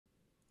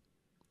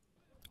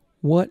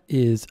What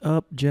is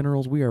up,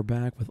 Generals? We are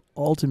back with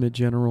Ultimate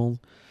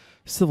General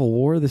Civil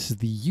War. This is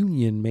the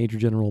Union Major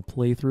General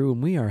playthrough,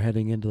 and we are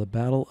heading into the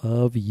Battle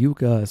of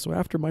Iuka. So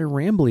after my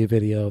rambly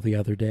video the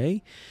other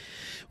day,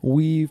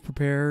 we've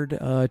prepared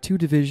 2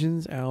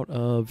 divisions out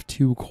of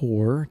 2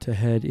 corps to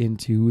head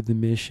into the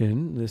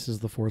mission. This is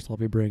the force I'll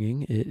be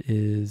bringing. It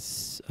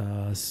is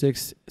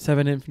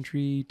 7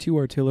 infantry, 2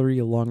 artillery,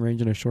 a long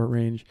range and a short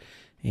range,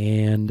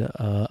 and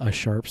a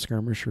sharp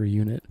skirmisher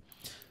unit.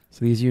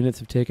 So these units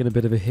have taken a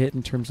bit of a hit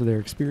in terms of their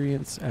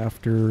experience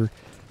after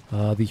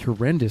the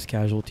horrendous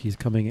casualties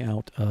coming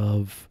out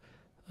of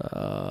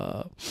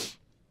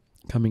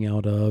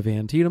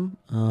Antietam.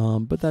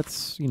 But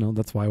that's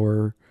why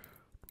we're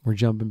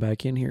jumping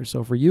back in here.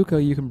 So for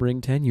Iuka, you can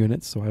bring 10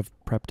 units. So I've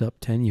prepped up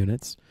 10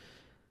 units,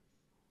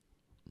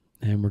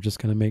 and we're just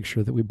going to make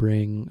sure that we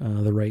bring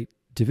the right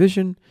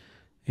division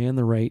and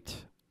the right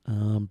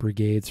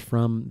brigades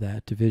from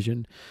that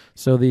division.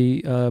 So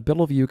the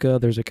Battle of Iuka,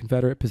 there's a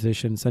Confederate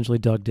position essentially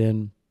dug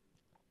in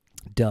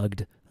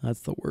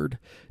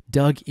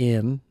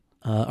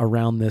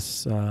around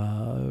this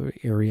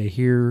area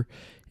here.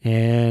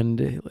 And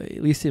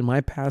at least in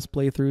my past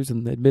playthroughs,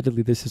 and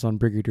admittedly this is on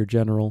Brigadier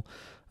General,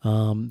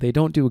 they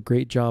don't do a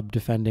great job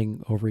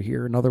defending over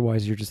here, and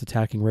otherwise you're just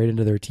attacking right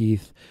into their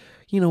teeth,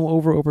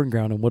 over open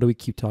ground. And what do we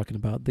keep talking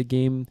about? The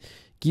game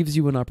gives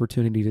you an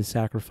opportunity to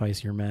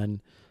sacrifice your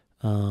men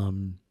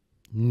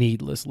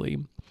needlessly.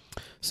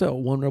 So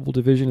one rebel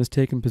division has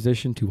taken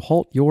position to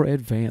halt your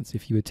advance.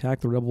 If you attack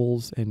the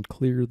rebels and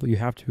you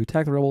have to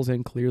attack the rebels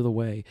and clear the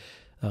way.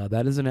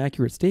 That is an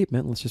accurate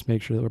statement. Let's just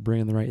make sure that we're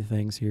bringing the right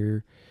things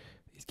here.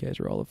 These guys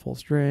are all at full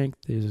strength.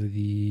 These are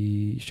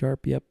the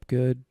sharp. Yep,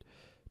 good.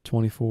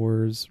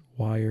 24s,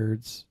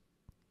 wireds.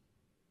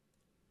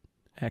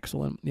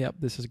 Excellent. Yep,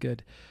 this is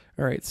good.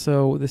 All right,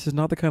 so this is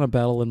not the kind of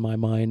battle in my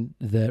mind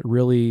that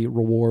really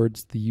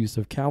rewards the use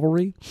of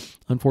cavalry,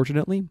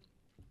 unfortunately.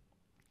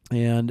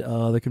 And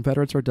the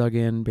Confederates are dug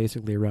in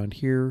basically around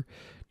here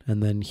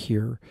and then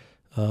here.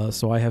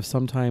 So I have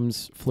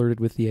sometimes flirted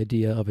with the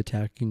idea of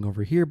attacking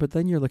over here, but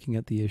then you're looking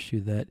at the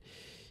issue that,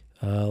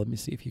 let me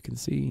see if you can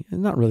see,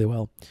 and not really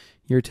well.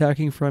 You're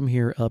attacking from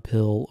here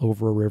uphill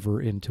over a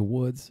river into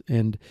woods,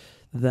 and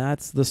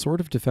that's the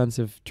sort of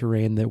defensive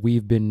terrain that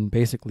we've been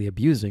basically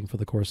abusing for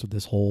the course of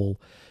this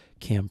whole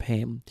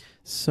campaign.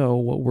 So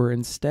what we're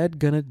instead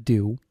going to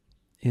do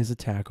is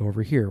attack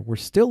over here. We're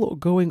still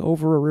going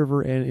over a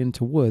river and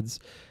into woods.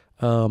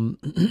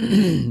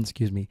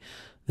 Excuse me.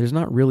 There's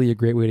not really a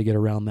great way to get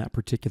around that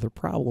particular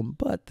problem,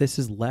 but this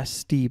is less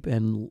steep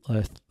and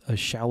a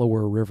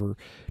shallower river.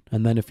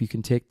 And then if you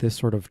can take this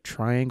sort of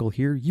triangle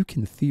here, you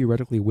can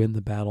theoretically win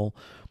the battle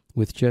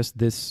with just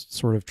this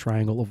sort of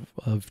triangle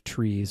of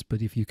trees.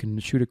 But if you can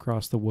shoot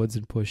across the woods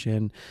and push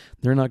in,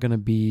 they're not going to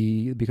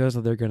be, because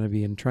they're going to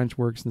be in trench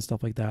works and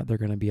stuff like that, they're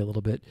going to be a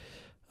little bit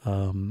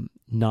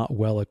not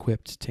well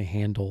equipped to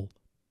handle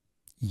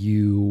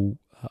you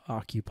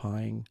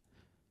occupying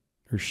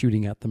or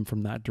shooting at them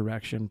from that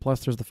direction.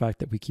 Plus there's the fact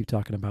that we keep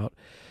talking about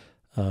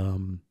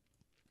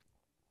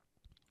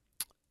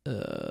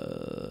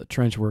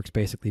trench works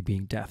basically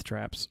being death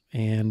traps,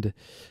 and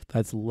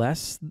that's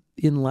less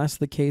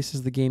the case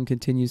as the game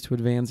continues to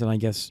advance, and I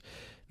guess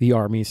the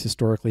armies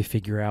historically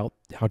figure out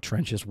how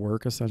trenches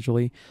work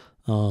essentially.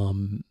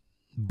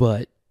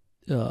 But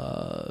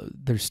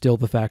there's still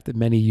the fact that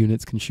many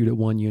units can shoot at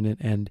one unit,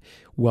 and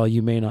while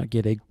you may not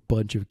get a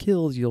bunch of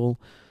kills, you'll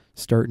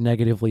start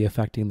negatively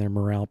affecting their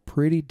morale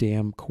pretty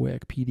damn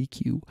quick.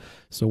 PDQ.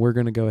 So we're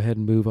going to go ahead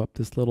and move up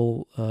this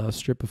little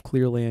strip of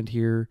clear land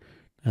here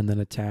and then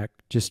attack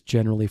just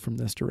generally from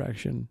this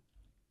direction.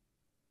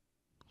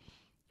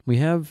 We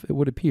have, it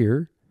would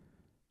appear,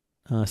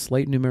 a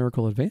slight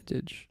numerical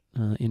advantage,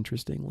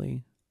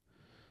 interestingly.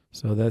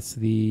 So that's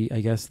I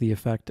guess the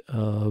effect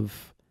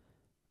of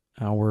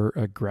our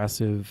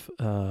aggressive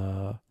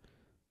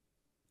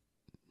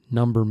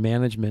number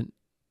management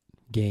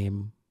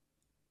game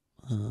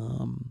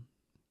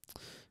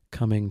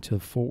coming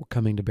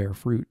to bear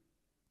fruit.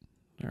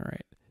 All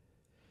right.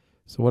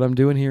 So what I'm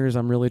doing here is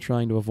I'm really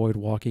trying to avoid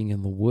walking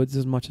in the woods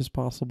as much as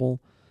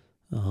possible.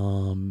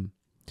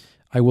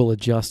 I will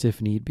adjust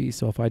if need be.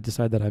 So if I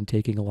decide that I'm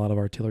taking a lot of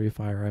artillery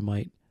fire, I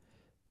might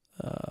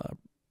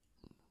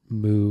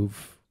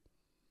move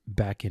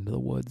back into the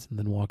woods and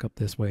then walk up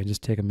this way and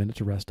just take a minute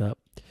to rest up.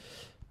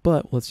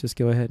 But let's just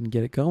go ahead and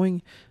get it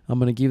going. I'm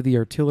going to give the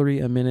artillery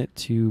a minute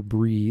to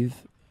breathe,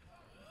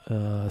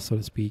 so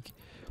to speak.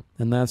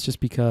 And that's just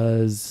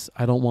because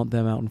I don't want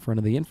them out in front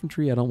of the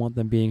infantry. I don't want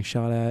them being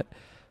shot at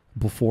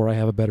before I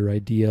have a better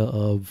idea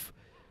of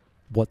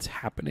what's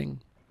happening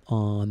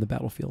on the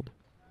battlefield.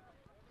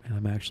 And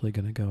I'm actually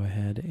going to go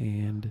ahead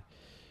and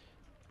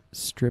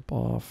strip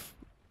off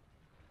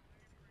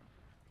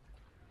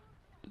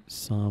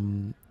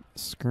some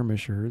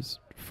skirmishers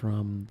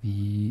from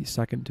the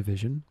 2nd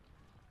Division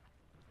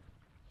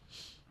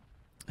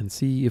and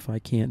see if I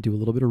can't do a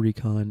little bit of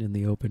recon in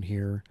the open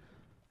here,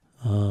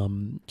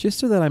 just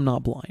so that I'm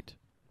not blind.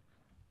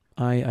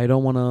 I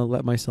don't want to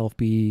let myself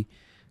be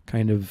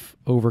kind of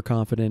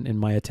overconfident in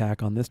my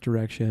attack on this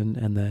direction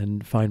and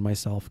then find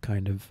myself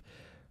kind of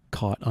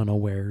caught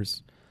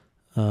unawares.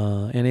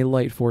 And a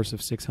light force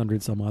of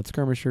 600 some odd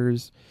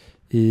skirmishers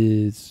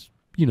is,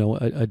 you know,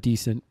 a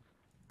decent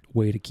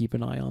way to keep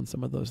an eye on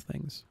some of those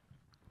things.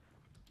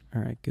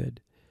 All right,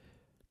 good.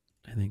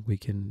 I think we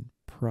can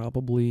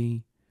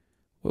probably,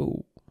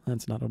 whoa,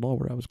 that's not at all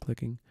where I was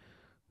clicking.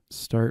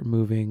 Start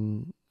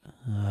moving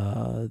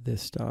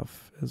this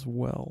stuff as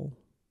well.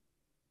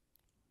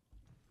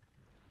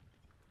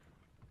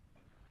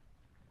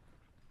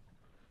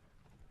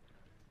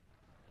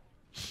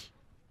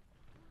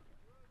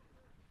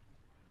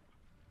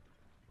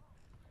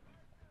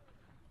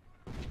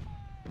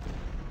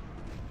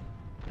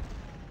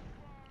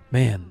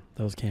 Man,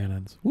 those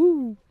cannons.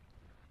 Woo!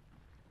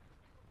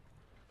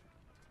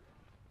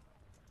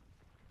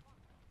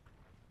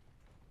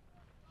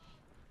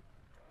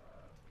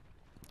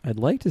 I'd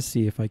like to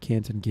see if I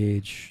can't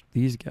engage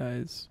these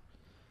guys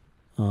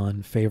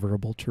on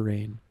favorable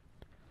terrain.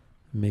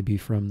 Maybe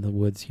from the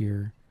woods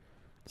here.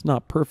 It's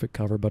not perfect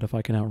cover, but if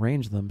I can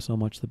outrange them, so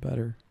much the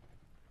better.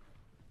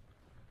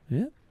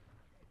 Yeah.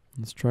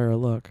 Let's try our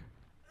luck.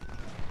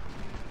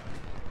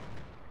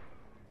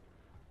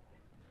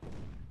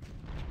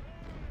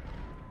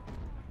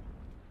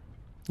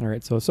 All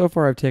right, so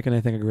far I've taken,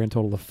 I think, a grand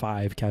total of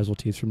 5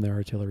 casualties from their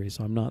artillery,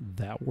 so I'm not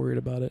that worried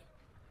about it.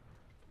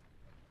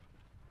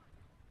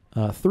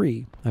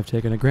 3. I've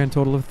taken a grand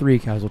total of 3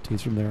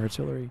 casualties from their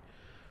artillery,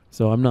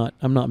 so I'm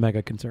not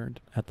mega concerned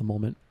at the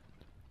moment.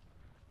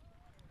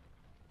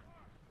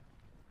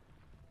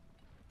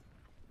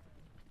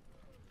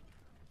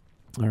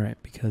 All right,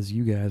 because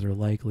you guys are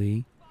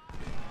likely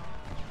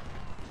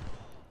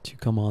to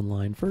come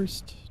online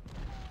first.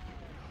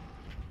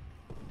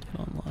 Get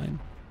online.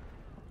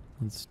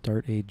 Let's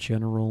start a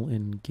general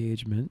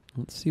engagement.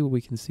 Let's see what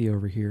we can see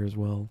over here as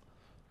well.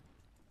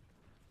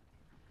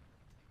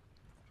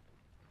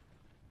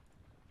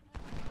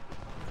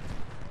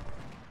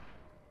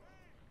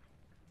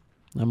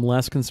 I'm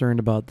less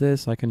concerned about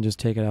this. I can just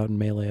take it out in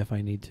melee if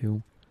I need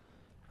to.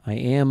 I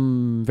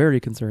am very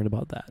concerned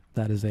about that.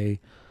 That is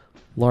a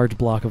large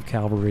block of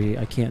cavalry.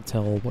 I can't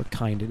tell what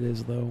kind it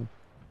is though.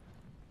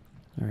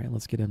 All right,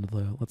 let's get into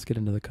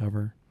the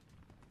cover.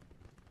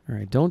 All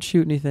right, don't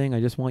shoot anything.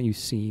 I just want you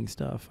seeing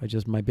stuff.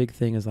 My big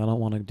thing is I don't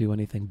want to do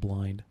anything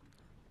blind.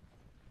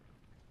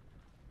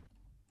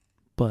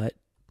 But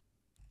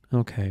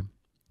okay.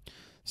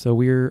 So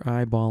we're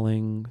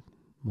eyeballing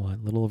what,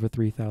 a little over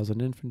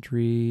 3,000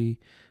 infantry.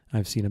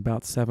 I've seen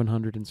about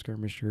 700 in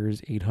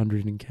skirmishers,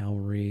 800 in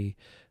cavalry.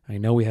 I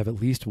know we have at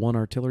least 1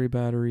 artillery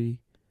battery,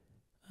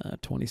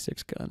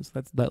 26 guns.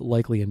 That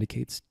likely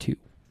indicates 2.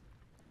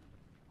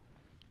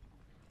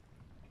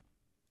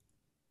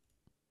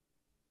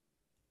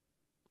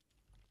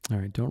 All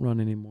right, don't run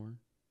anymore.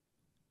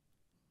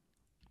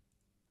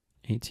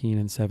 18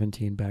 and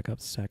 17 back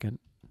up second.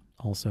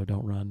 Also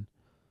don't run.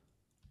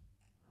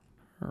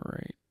 All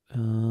right.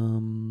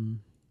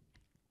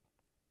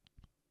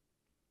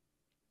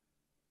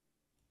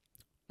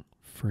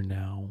 For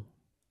now,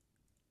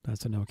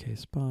 that's an okay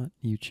spot.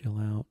 You chill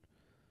out.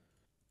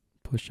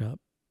 Push up.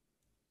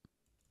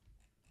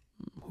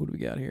 Who do we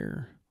got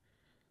here?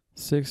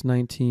 6,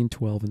 19,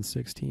 12, and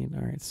 16.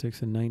 All right,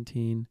 6 and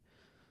 19.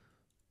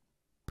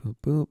 Boop,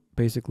 boop.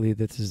 Basically,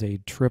 this is a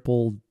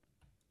triple.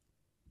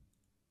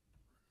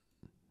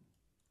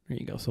 There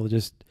you go. So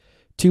just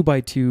 2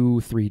 by 2,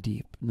 3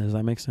 deep. Does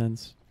that make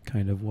sense?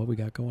 Kind of what we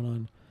got going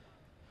on.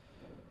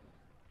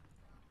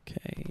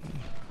 Okay.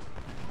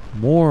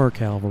 More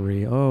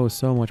cavalry. Oh,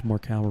 so much more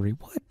cavalry.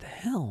 What the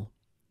hell?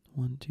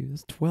 1, 2.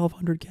 There's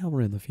 1,200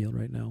 cavalry in the field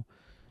right now.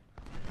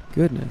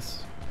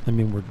 Goodness. I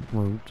mean,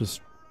 we're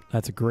just.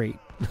 That's great.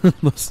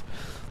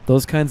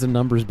 Those kinds of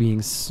numbers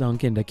being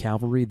sunk into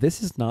cavalry.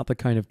 This is not the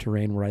kind of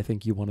terrain where I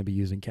think you want to be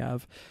using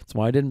cav. That's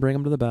why I didn't bring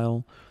them to the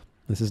battle.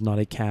 This is not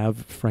a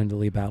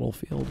cav-friendly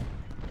battlefield.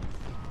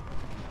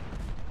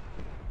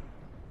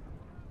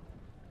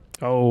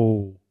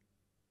 Oh.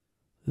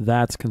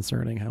 That's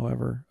concerning,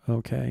 however.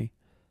 Okay.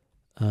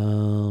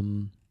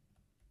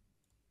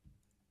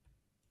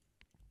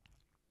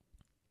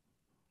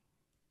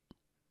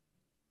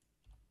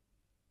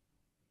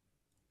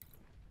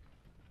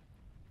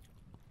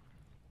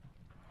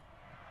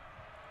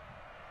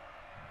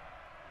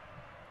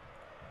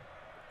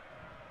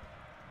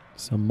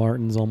 So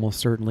Martin's almost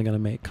certainly going to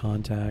make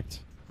contact.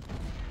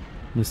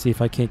 Let me see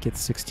if I can't get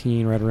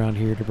 16 right around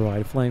here to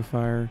provide flank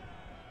fire.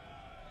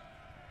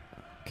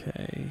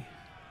 Okay.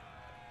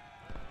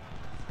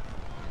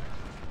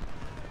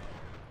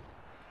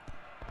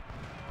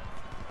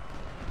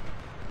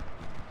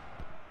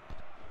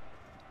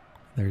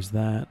 There's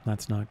that.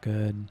 That's not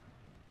good.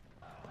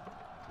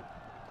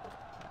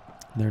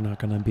 They're not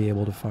going to be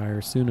able to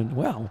fire soon. And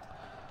well,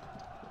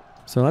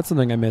 so that's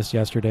something I missed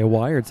yesterday.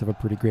 Wyards have a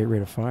pretty great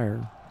rate of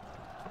fire.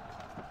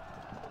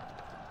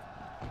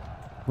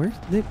 Where's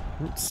the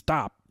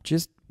stop?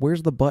 Just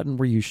where's the button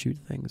where you shoot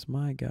things?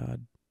 My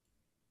God.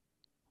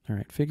 All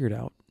right, figure it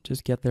out.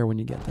 Just get there when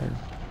you get there.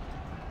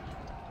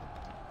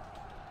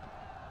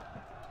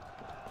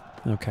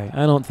 Okay,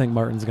 I don't think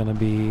Martin's going to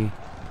be...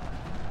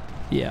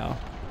 Yeah.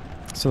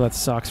 So that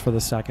sucks for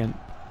the second,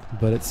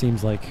 but it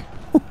seems like...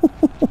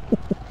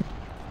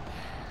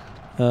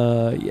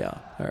 yeah.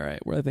 All right,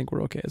 well, I think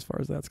we're okay as far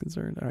as that's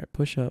concerned. All right,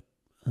 push up.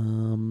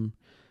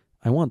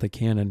 I want the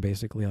cannon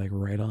basically like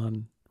right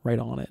on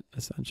it,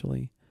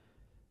 essentially.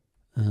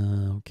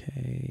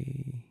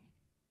 Okay.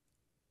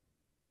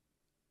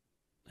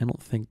 I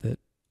don't think that...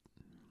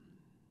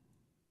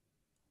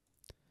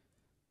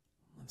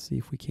 Let's see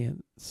if we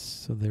can't...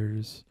 So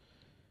there's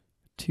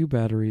 2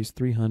 batteries,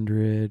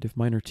 300. If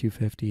mine are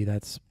 250,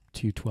 that's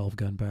 2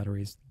 12-gun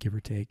batteries, give or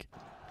take.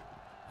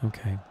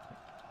 Okay.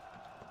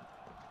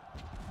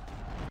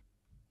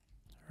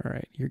 All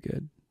right, you're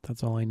good.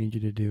 That's all I need you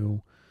to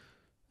do.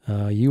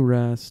 You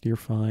rest. You're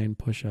fine.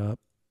 Push up.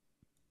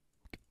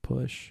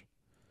 Push.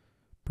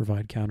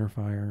 Provide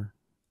counterfire.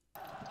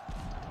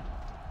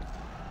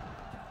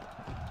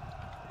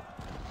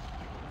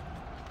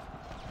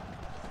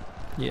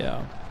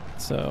 Yeah.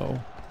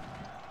 So.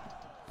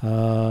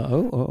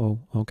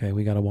 Okay,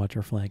 we got to watch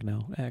our flank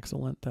now.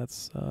 Excellent.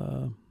 That's.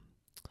 I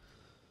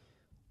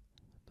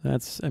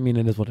mean,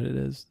 it is what it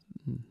is.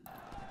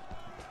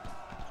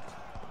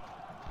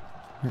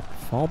 Here,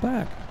 fall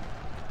back.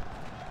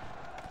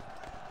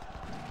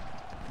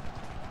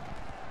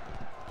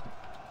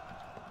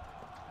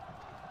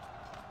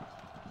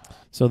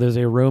 So there's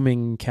a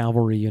roaming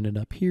cavalry unit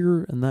up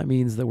here, and that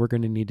means that we're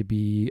going to need to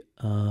be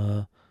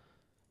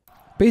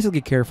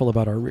basically careful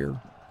about our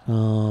rear.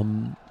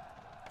 I'm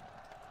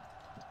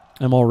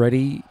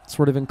already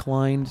sort of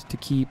inclined to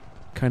keep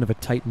kind of a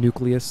tight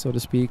nucleus, so to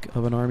speak,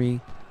 of an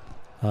army.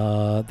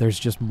 There's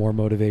just more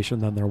motivation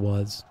than there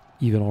was,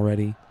 even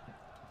already.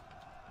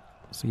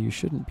 So you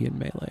shouldn't be in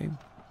melee.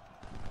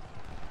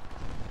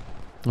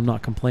 I'm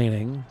not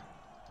complaining.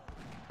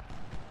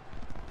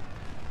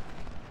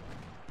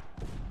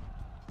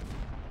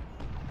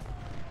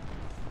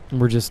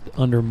 We're just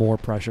under more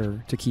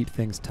pressure to keep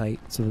things tight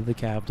so that the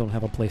cav don't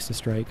have a place to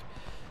strike.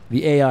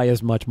 The AI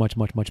is much, much,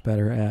 much, much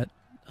better at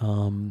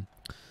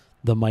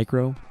the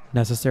micro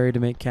necessary to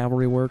make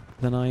cavalry work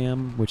than I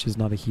am, which is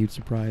not a huge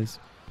surprise.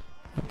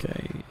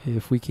 Okay,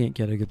 if we can't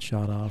get a good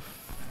shot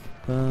off,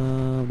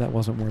 that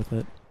wasn't worth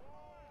it.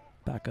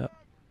 Back up.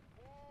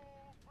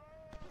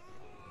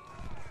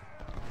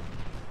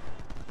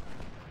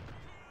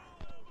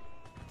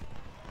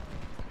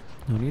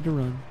 No need to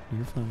run.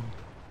 You're fine.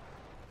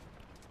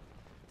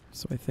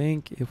 So I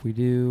think if we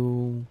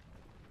do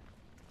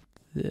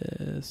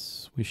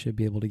this, we should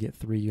be able to get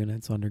 3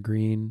 units under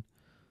green.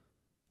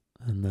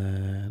 And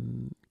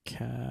then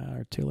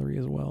artillery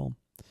as well.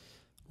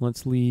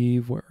 Let's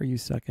leave, where are you,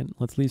 second?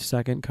 Let's leave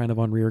second kind of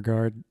on rear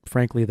guard.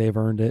 Frankly, they've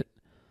earned it.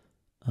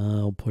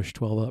 I'll push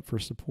 12 up for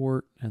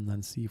support and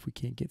then see if we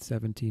can't get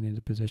 17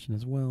 into position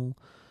as well.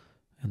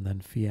 And then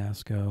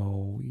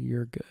Fiasco,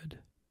 you're good.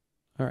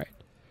 All right.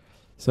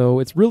 So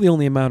it's really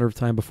only a matter of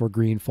time before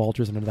green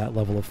falters into that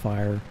level of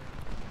fire.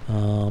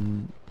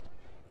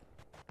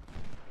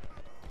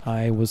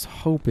 I was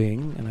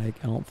hoping, and I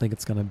don't think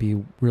it's going to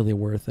be really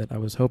worth it, I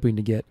was hoping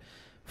to get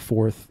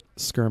 4th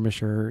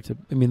skirmisher to...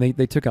 I mean,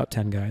 they took out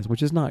 10 guys,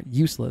 which is not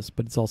useless,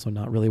 but it's also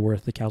not really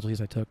worth the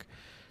casualties I took.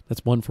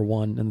 That's 1 for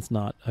 1, and it's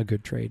not a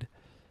good trade.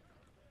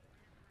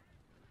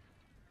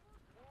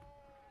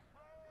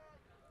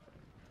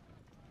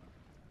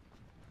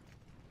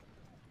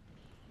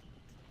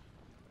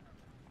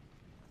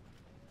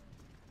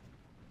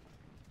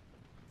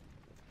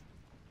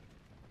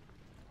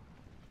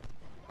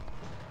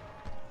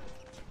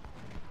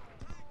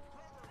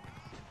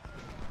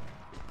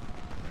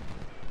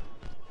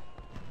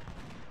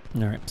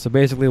 All right, so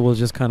basically we'll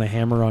just kind of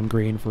hammer on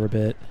green for a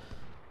bit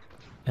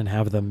and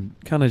have them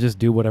kind of just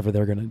do whatever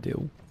they're going to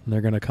do. And they're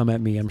going to come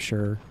at me, I'm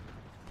sure.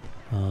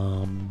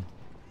 I'm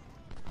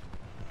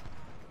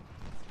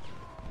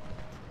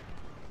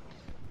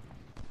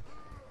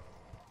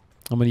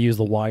going to use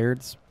the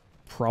wireds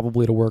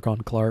probably to work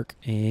on Clark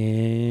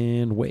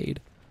and Wade.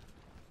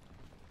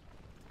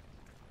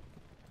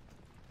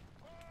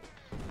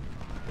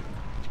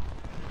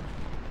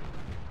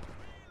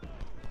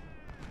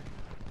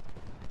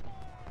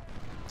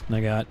 And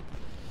I got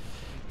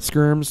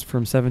skirms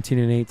from 17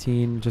 and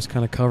 18, just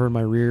kind of cover my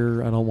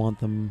rear. I don't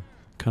want them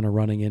kind of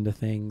running into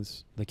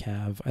things, the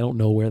cav. I don't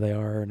know where they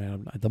are,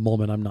 and at the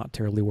moment I'm not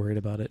terribly worried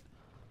about it.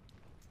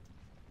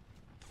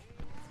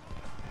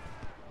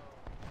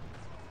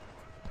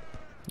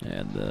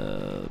 And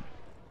the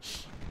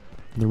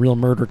real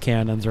murder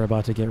cannons are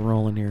about to get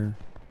rolling here.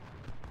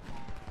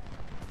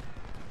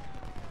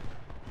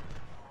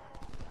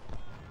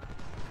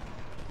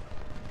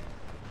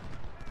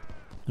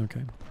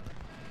 Okay.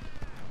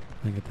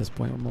 I think at this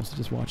point we're mostly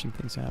just watching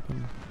things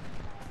happen.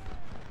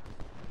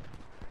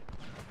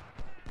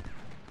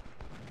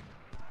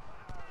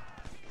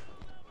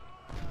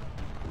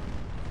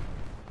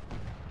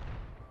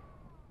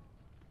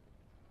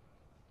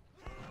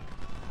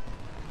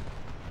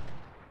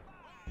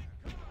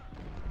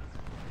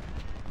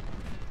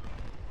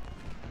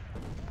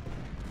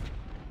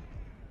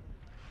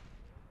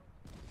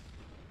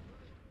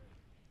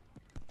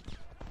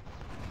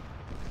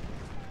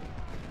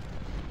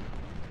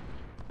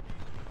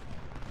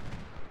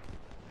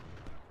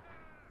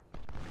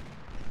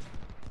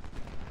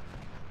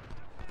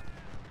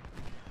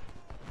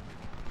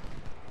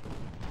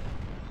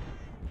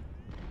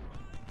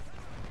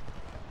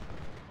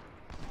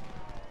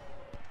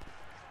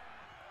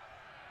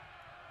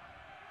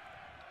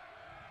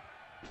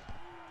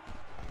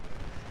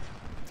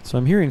 So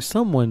I'm hearing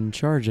someone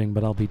charging,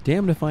 but I'll be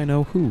damned if I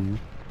know who.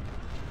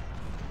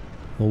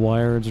 The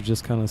wires are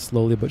just kind of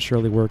slowly but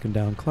surely working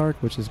down Clark,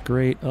 which is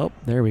great. Oh,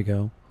 there we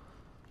go.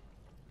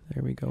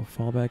 There we go.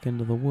 Fall back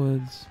into the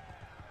woods.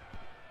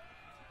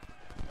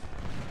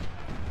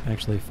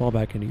 Actually, fall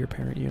back into your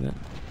parent unit.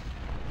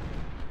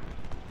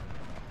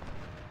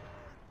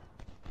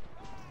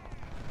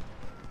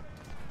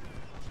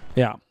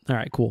 Yeah. All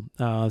right, cool.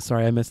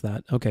 Sorry, I missed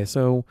that. Okay,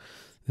 so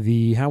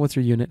the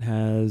howitzer unit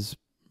has...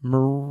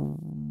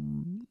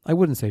 I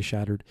wouldn't say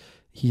shattered.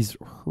 He's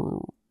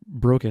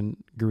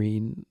broken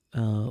green,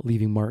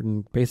 leaving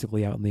Martin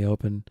basically out in the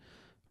open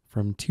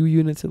from 2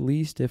 units at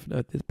least. If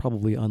it's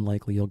probably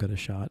unlikely you'll get a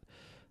shot.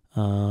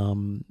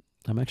 I'm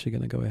actually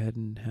going to go ahead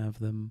and have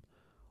them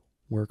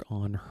work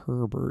on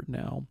Herbert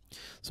now.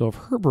 So if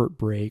Herbert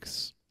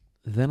breaks,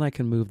 then I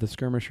can move the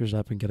skirmishers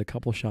up and get a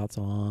couple shots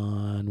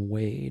on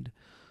Wade.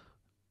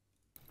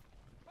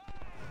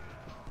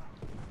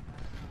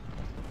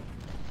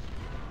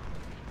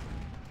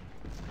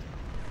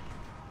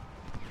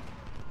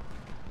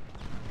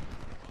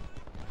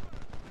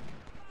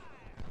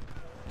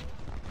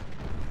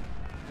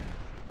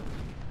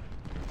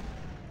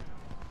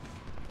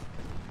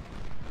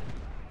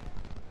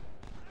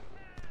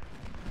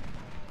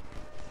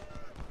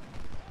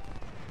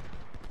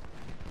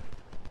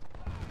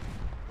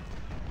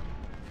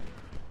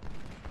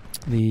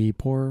 The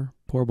poor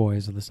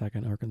boys of the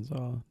 2nd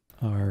Arkansas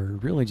are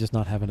really just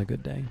not having a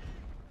good day.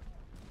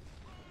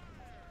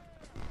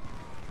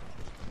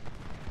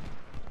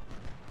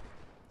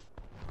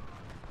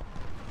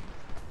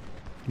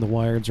 The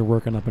Wireds are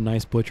working up a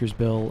nice butcher's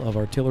bill of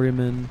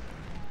artillerymen.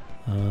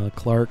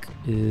 Clark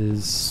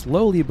is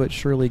slowly but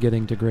surely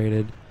getting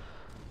degraded.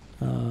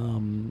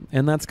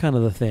 And that's kind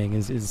of the thing,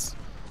 is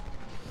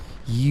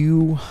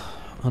you,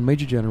 on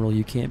Major General,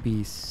 you can't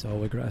be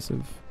so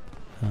aggressive.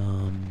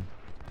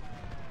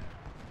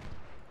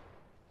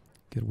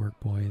 Good work,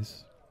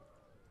 boys.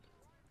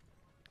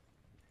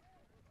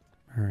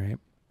 All right.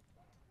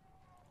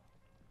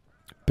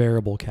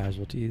 Bearable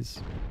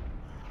casualties.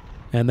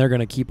 And they're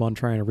going to keep on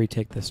trying to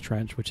retake this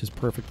trench, which is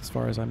perfect as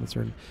far as I'm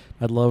concerned.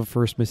 I'd love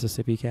 1st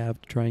Mississippi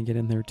Cav to try and get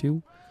in there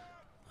too.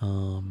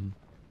 We'll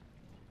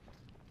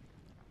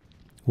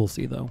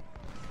see, though.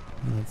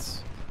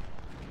 That's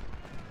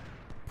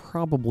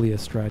probably a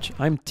stretch.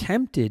 I'm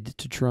tempted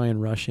to try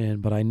and rush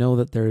in, but I know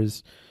that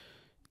there's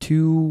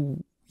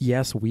 2...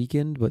 yes,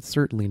 weakened, but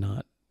certainly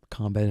not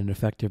combat and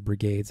effective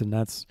brigades, and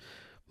that's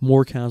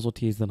more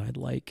casualties than I'd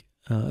like,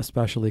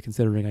 especially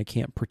considering I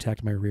can't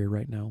protect my rear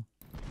right now.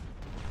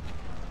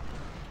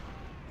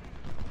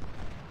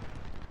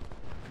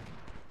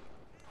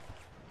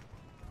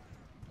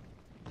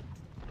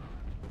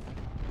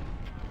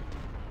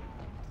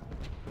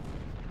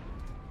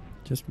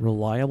 Just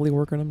reliably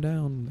working them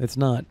down. It's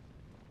not,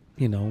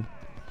 you know...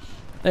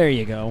 There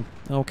you go.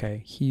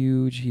 Okay,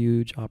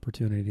 huge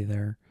opportunity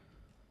there.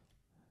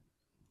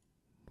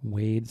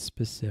 Wade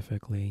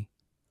specifically,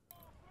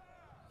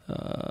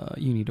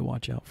 you need to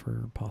watch out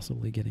for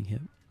possibly getting hit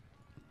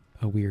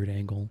a weird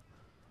angle.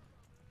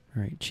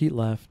 All right, cheat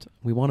left.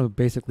 We want to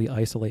basically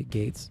isolate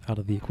Gates out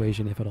of the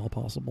equation if at all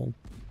possible.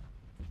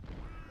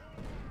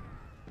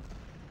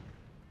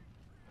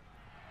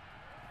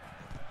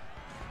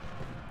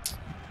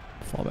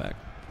 Fall back.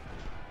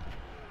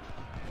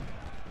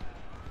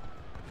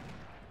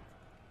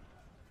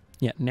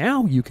 Yeah,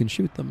 now you can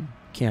shoot them,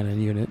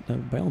 cannon unit,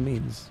 by all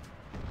means.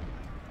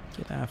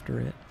 Get after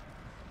it.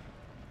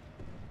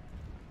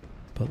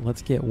 But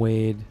let's get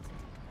Wade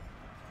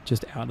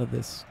just out of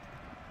this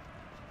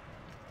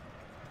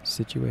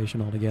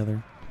situation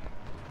altogether.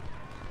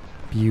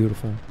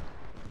 Beautiful.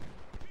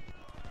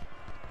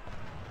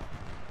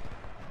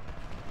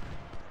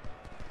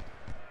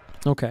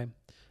 Okay,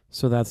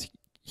 so that's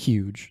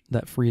huge.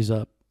 That frees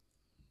up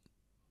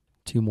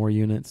 2 more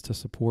units to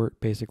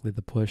support basically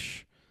the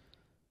push.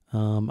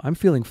 I'm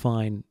feeling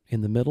fine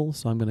in the middle,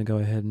 so I'm going to go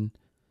ahead and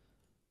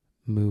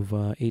move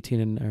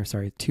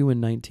 2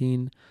 and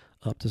 19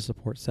 up to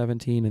support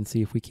 17 and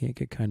see if we can't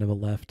get kind of a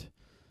left.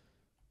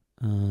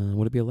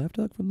 Would it be a left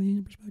hook from the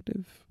Union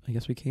perspective? I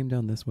guess we came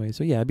down this way.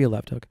 So yeah, it'd be a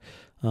left hook.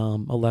 A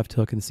left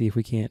hook and see if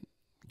we can't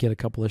get a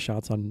couple of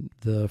shots on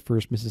the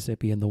 1st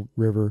Mississippi and the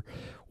river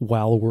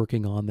while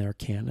working on their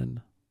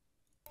cannon.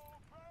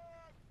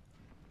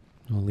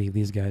 I'll leave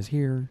these guys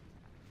here.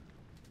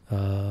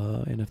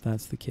 And if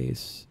that's the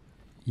case,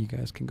 you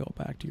guys can go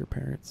back to your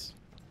parents.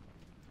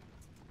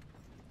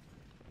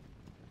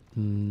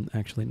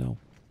 Actually, no.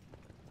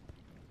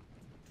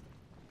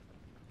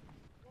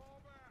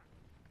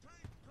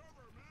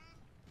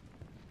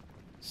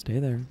 Stay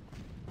there.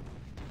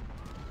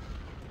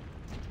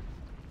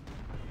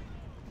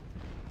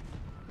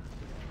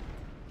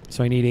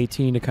 So I need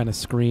 18 to kind of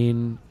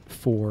screen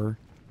 4.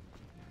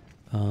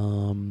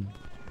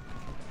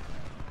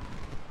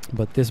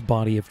 But this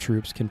body of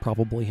troops can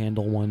probably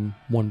handle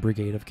one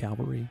brigade of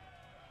cavalry,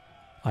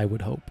 I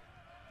would hope.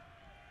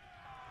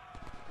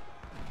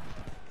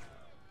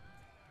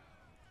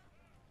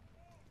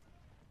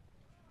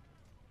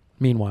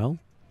 Meanwhile,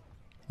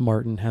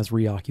 Martin has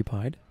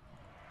reoccupied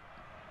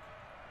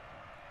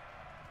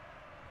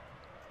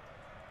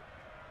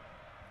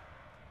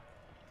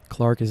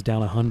Clark is down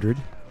 100,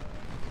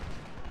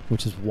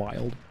 which is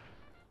wild.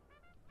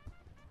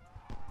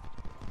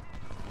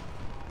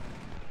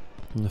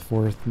 And the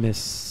 4th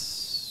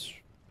Miss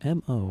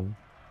M.O.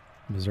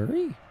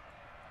 Missouri?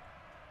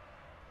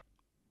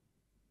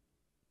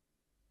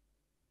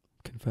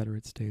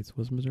 Confederate States.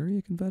 Was Missouri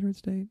a Confederate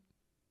state?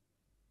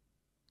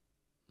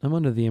 I'm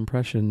under the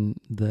impression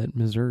that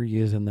Missouri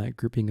is in that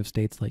grouping of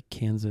states like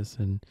Kansas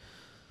and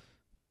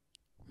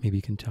maybe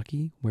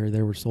Kentucky, where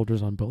there were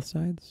soldiers on both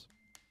sides.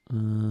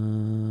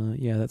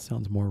 Yeah, that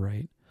sounds more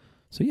right.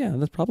 So yeah,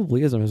 that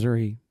probably is a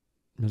Missouri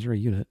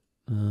unit.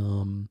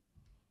 You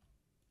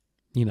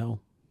know,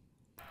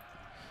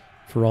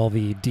 for all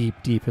the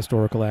deep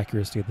historical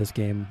accuracy this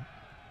game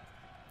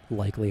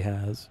likely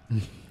has.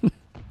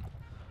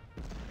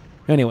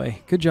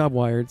 Anyway, good job,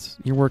 Wireds.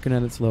 You're working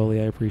at it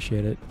slowly. I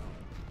appreciate it.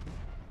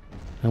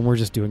 And we're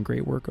just doing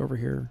great work over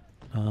here.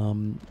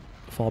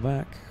 Fall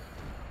back.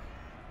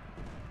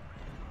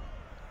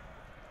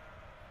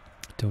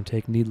 Don't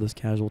take needless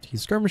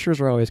casualties. Skirmishers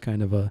are always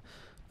kind of a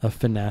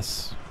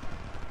finesse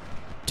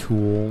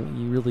tool.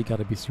 You really got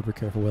to be super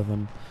careful with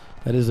them.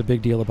 That is a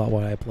big deal about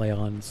why I play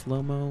on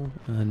slow-mo,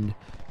 and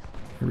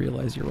I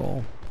realize you're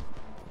all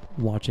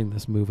watching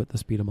this move at the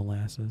speed of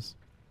molasses.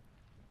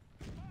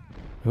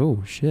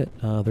 Oh, shit.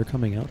 They're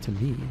coming out to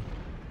me.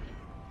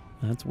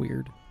 That's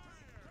weird.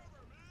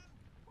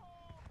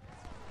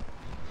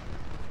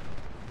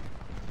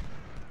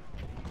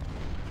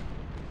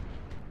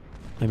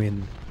 I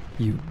mean,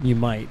 you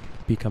might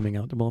be coming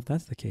out. Well, if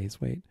that's the case,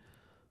 wait.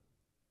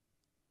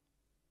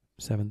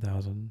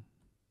 7,000.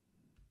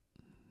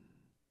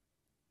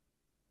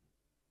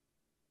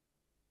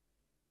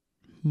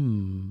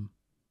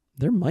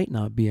 There might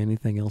not be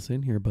anything else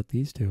in here but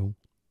these two.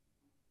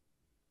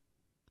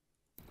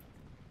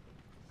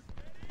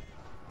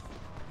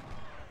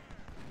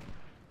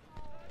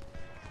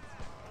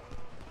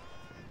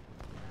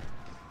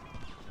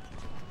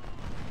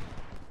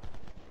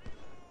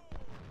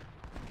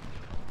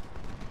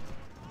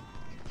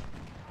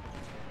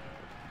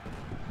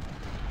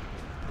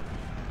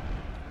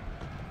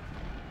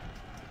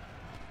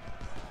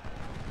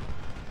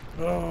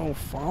 Oh,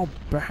 fall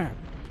back.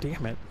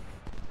 Damn it.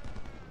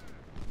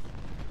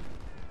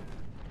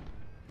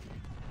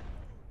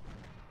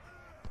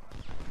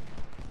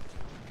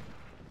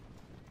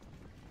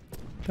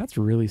 That's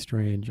really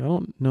strange. I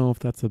don't know if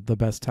that's the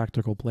best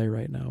tactical play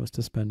right now, is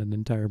to spend an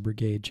entire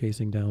brigade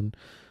chasing down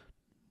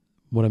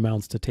what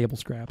amounts to table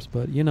scraps.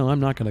 But, you know, I'm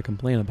not going to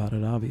complain about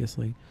it,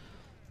 obviously.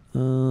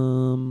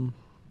 Well,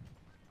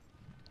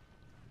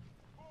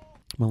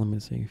 let me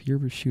see. If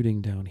you're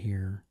shooting down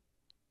here...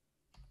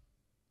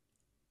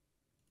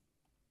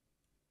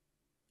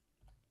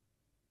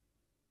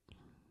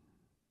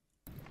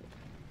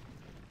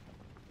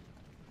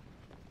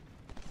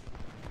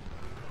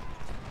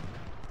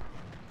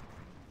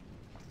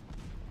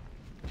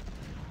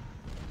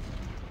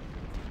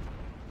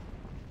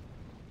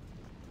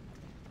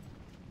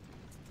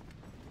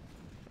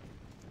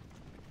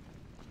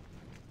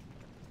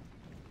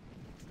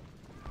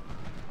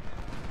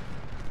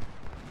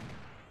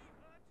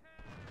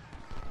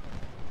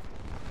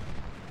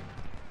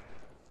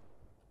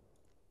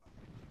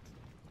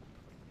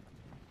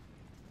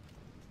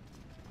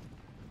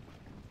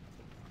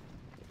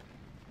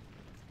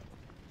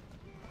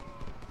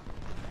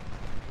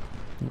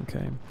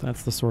 Okay,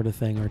 that's the sort of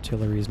thing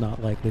artillery is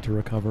not likely to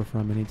recover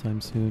from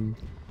anytime soon.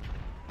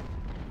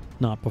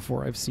 Not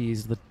before I've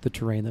seized the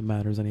terrain that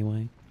matters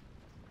anyway.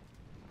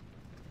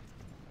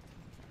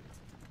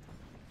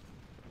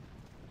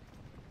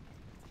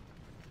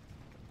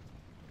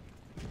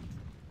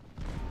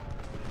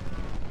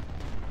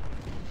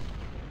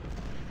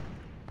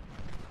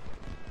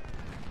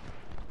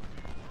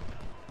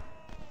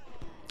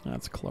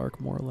 That's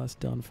Clark more or less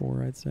done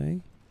for, I'd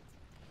say.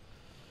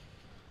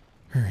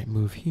 Alright,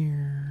 move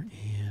here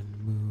and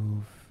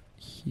move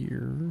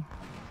here.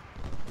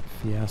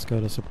 Fiasco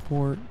to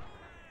support.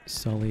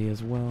 Sully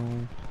as well.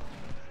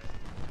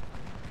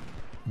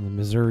 And the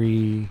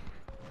Missouri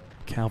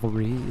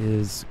cavalry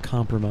is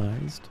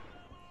compromised.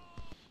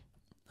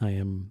 I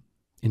am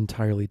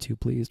entirely too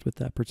pleased with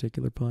that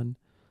particular pun.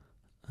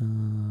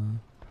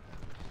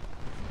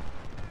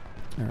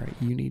 Alright,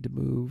 you need to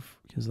move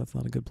because that's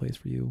not a good place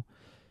for you.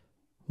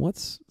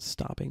 What's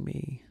stopping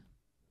me?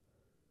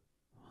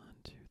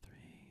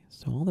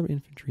 So all their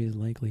infantry is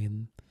likely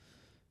in...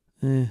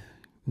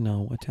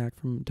 no, attack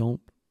from... Don't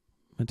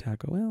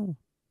attack... Well...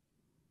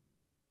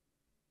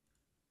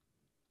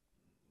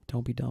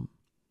 Don't be dumb.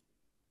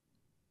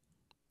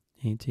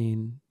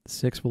 18.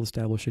 6 will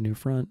establish a new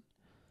front.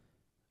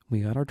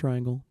 We got our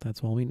triangle. That's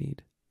all we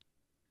need.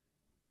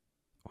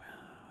 Wow,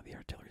 the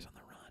artillery's on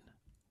the run.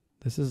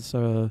 This is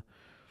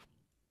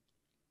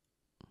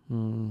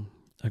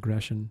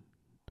aggression.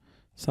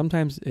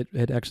 Sometimes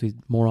it actually,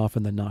 more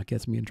often than not,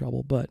 gets me in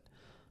trouble, but...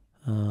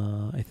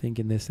 I think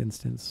in this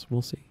instance,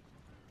 we'll see.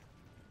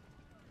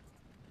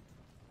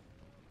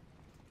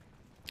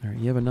 All right,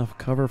 you have enough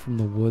cover from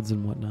the woods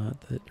and whatnot,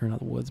 or not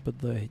the woods, but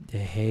the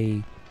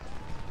hay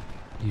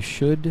You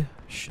should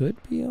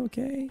be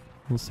okay.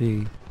 We'll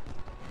see.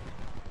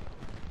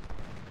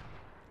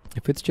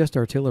 If it's just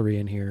artillery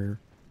in here,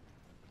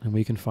 and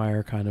we can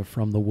fire kind of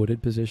from the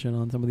wooded position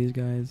on some of these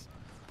guys,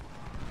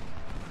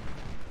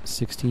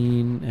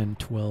 16 and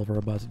 12 are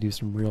about to do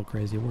some real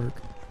crazy work.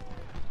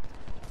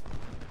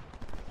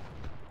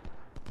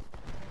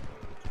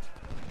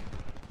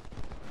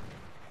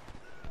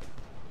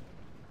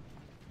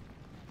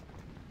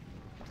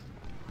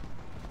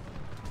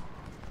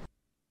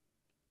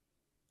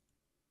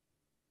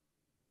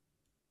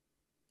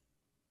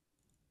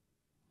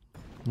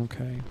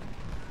 Okay.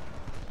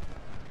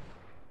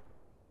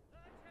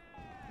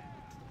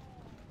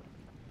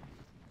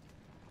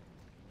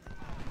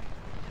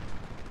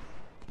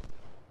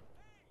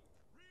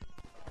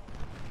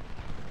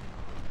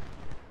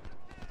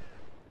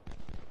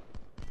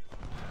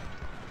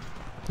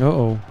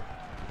 Uh-oh.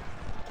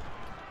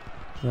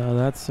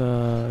 That's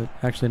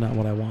actually not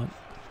what I want.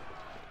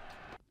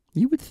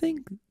 You would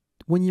think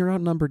when you're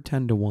outnumbered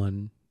 10 to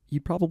 1,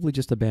 you'd probably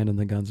just abandon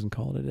the guns and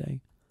call it a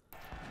day.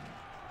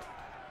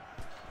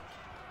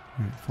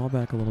 Alright, fall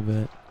back a little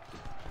bit.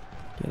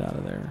 Get out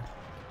of there.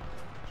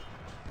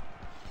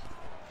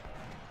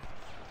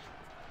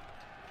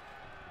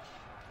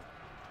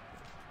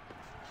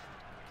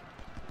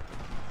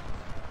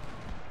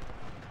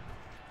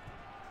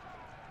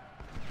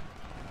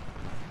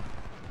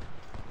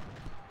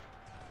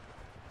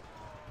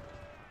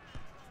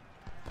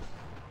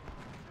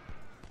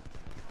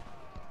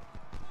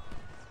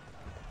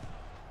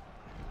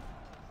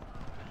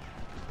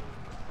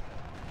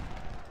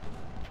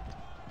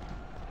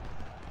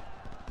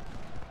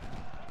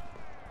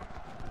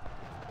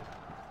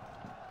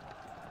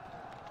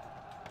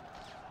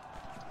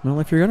 Well,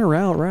 if you're gonna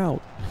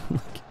route.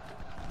 Like,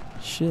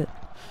 shit.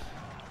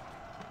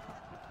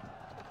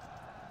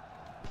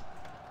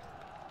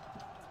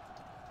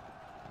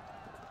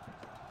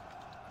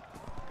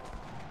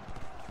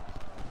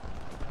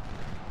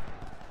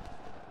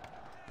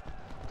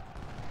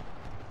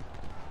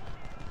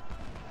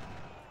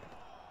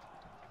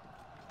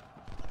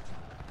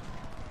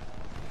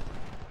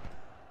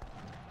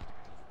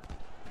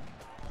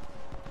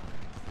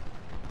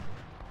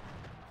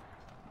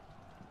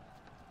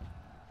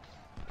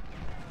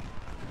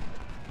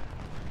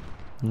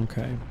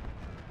 Okay.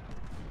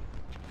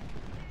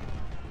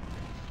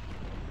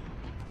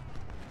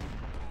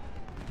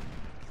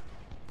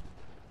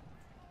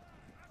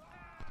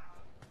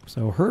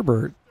 So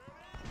Hebert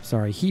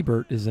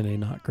is in a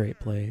not great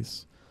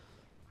place.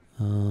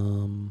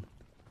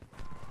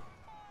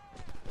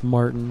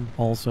 Martin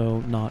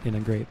also not in a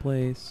great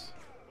place.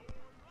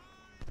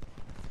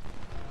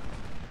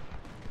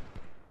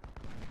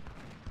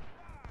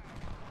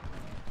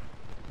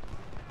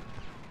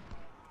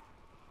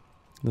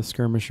 The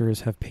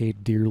skirmishers have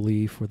paid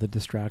dearly for the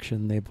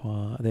distraction they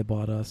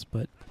bought us,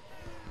 but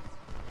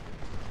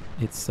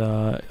it's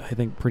I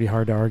think pretty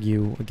hard to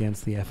argue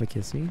against the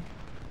efficacy.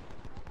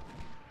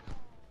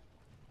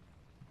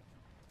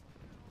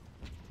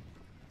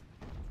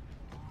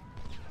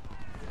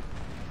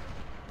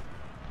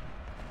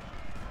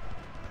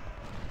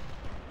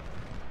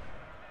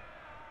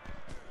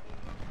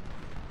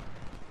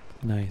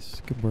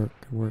 Nice. Good work,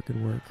 good work,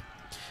 good work.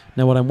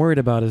 Now what I'm worried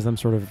about is them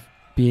sort of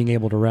being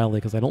able to rally,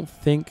 because I don't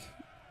think...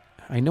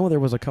 I know there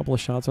was a couple of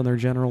shots on their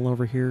general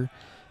over here.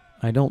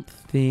 I don't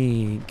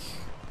think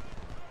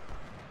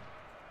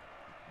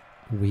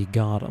we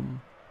got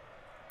them.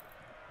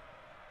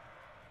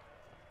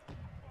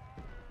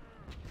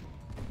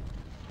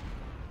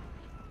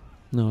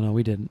 No,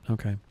 we didn't.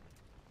 Okay.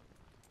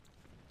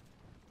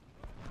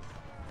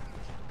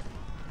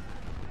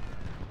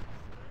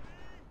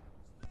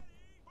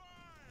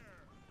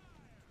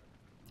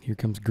 Here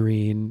comes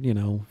green, you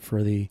know,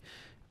 for the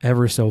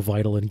ever so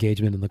vital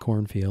engagement in the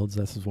cornfields.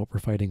 This is what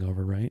we're fighting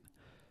over, right?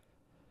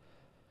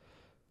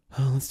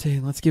 Oh,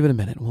 let's give it a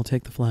minute. We'll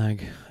take the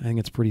flag. I think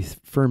it's pretty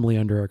firmly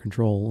under our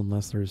control,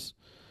 unless there's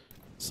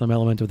some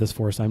element of this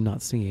force I'm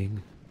not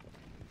seeing.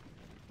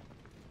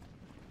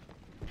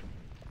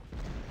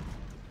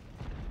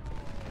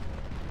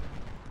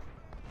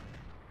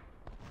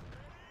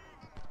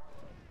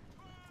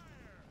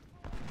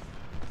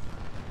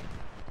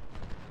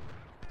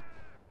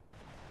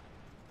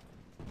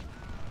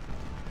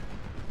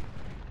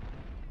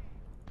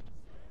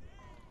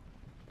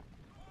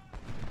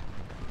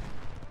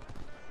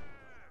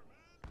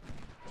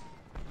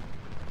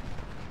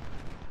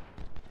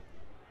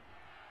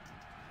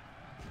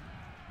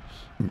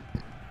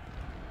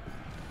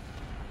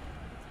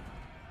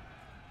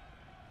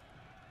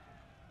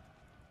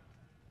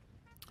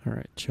 All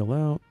right, chill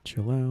out,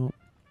 chill out.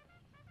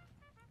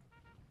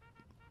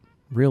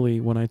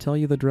 Really, when I tell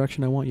you the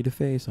direction I want you to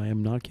face, I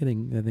am not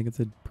kidding. I think it's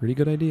a pretty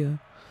good idea.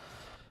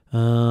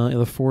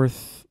 The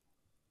 4th,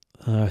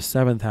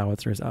 7th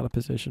howitzer is out of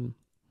position.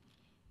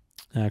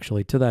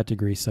 Actually, to that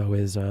degree, so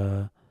is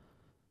the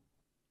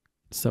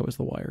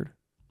Wired.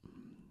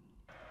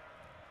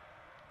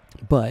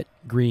 But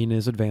green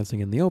is advancing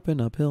in the open,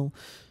 uphill.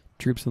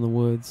 Troops in the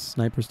woods,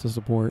 snipers to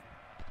support.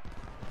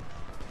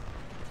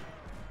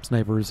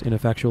 snipers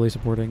ineffectually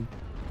supporting.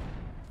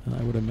 And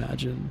I would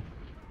imagine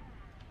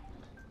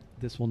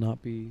this will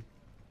not be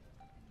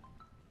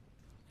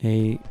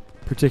a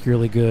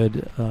particularly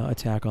good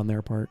attack on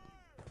their part.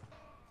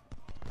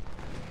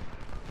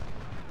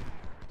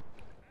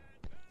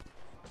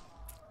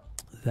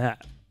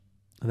 That,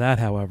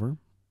 however,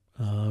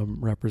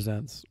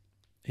 represents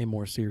a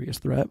more serious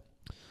threat.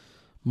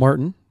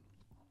 Martin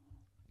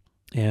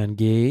and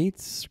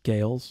Gates.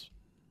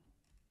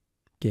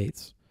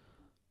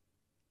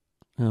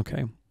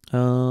 Okay.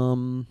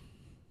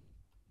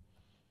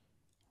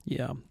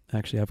 Yeah,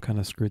 actually, I've kind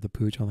of screwed the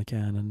pooch on the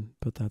cannon,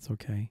 but that's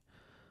okay.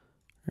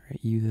 All right,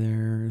 you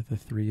there. The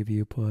three of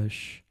you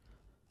push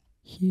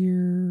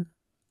here.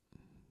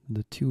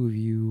 The two of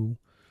you,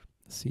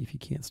 see if you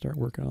can't start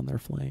working on their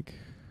flank.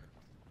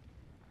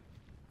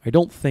 I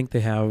don't think they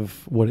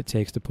have what it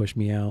takes to push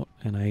me out,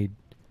 and I...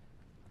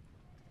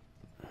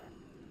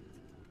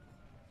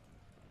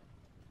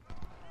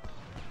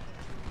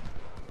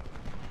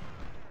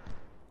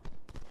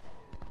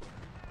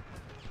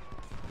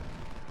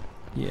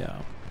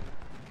 Yeah.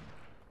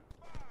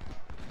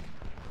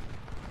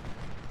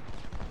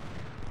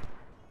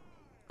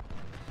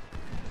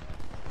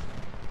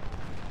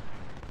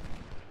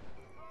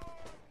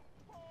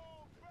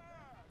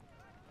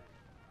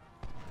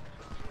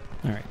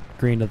 All right,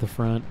 green to the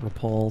front,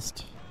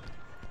 repulsed.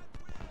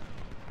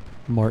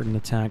 Martin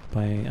attacked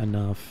by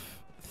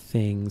enough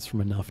things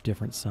from enough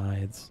different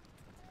sides.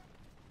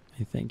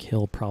 I think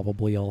he'll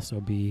probably also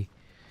be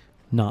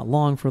not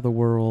long for the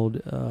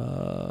world.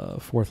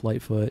 Fourth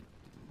Lightfoot,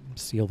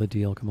 seal the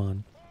deal, come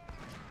on.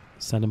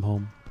 Send him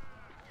home.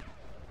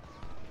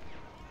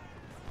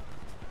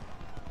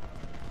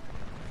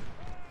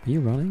 Are you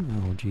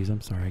running? Oh, geez,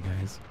 I'm sorry,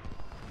 guys.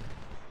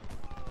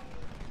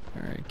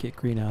 All right, get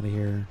green out of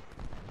here.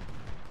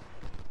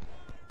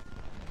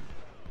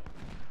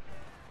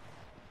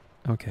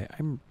 Okay,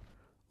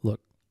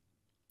 look,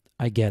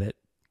 I get it.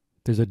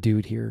 There's a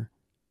dude here.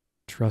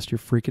 Trust your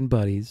freaking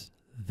buddies.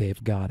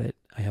 They've got it.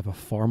 I have a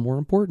far more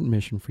important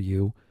mission for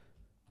you.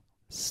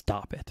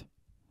 Stop it.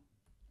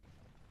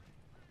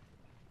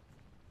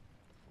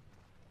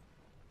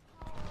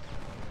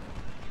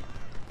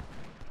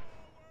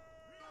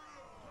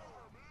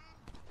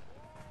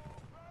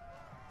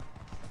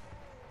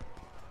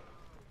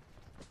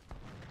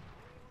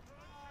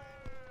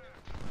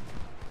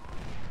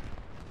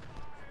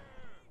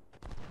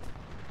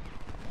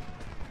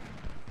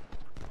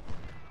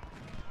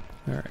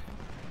 All right.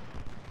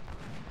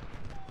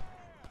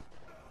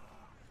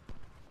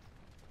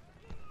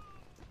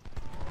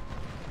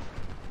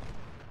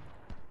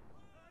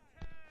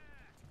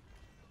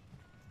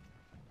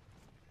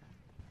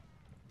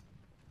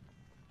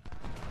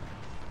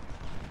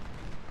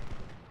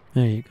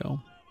 There you go.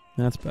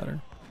 That's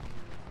better.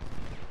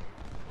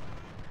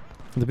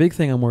 The big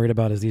thing I'm worried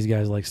about is these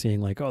guys like seeing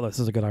like, oh, this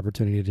is a good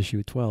opportunity to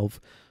shoot 12.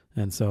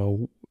 And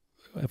so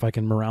if I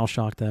can morale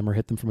shock them or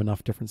hit them from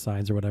enough different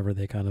sides or whatever,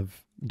 they kind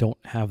of don't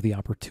have the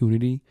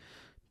opportunity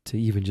to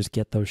even just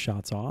get those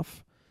shots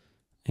off.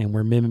 And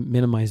we're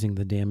minimizing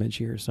the damage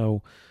here.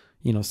 So,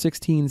 you know,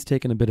 16's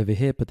taken a bit of a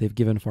hit, but they've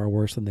given far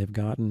worse than they've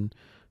gotten.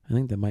 I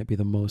think that might be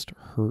the most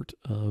hurt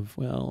of,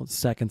 well,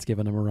 seconds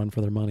giving them a run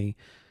for their money.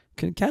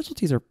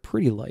 Casualties are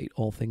pretty light,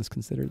 all things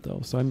considered,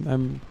 though. So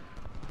I'm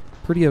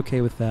pretty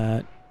okay with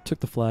that. Took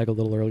the flag a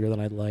little earlier than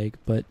I'd like,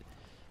 but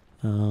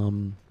I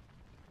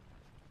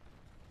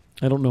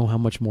don't know how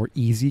much more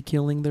easy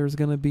killing there's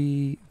going to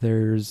be.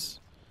 There's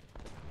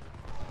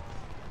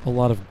a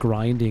lot of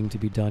grinding to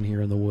be done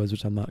here in the woods,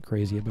 which I'm not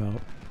crazy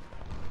about.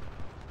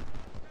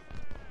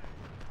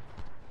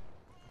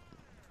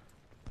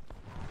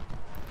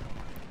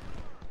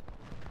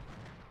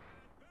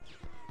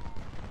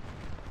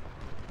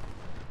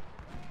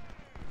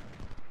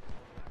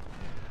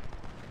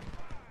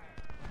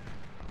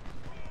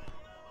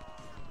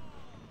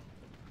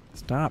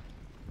 Stop.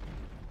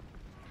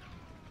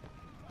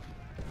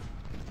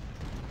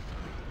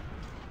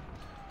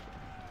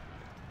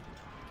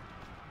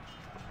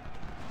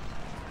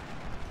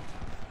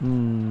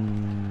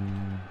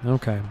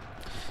 Okay.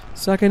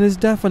 Second is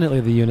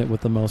definitely the unit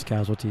with the most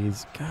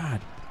casualties.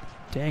 God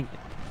dang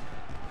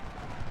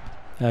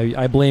it.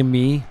 I blame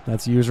me.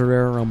 That's user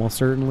error almost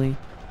certainly.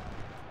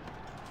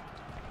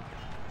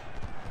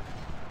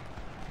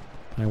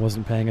 I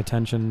wasn't paying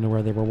attention to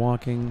where they were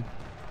walking.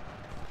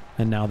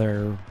 And now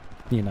they're,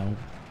 you know,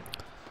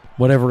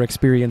 whatever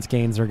experience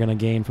gains they're going to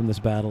gain from this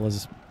battle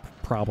is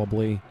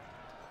probably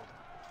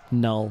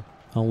null.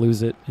 I'll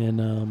lose it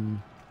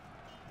in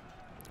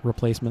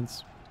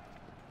replacements.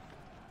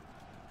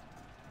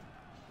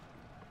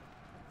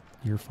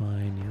 You're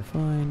fine, you're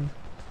fine.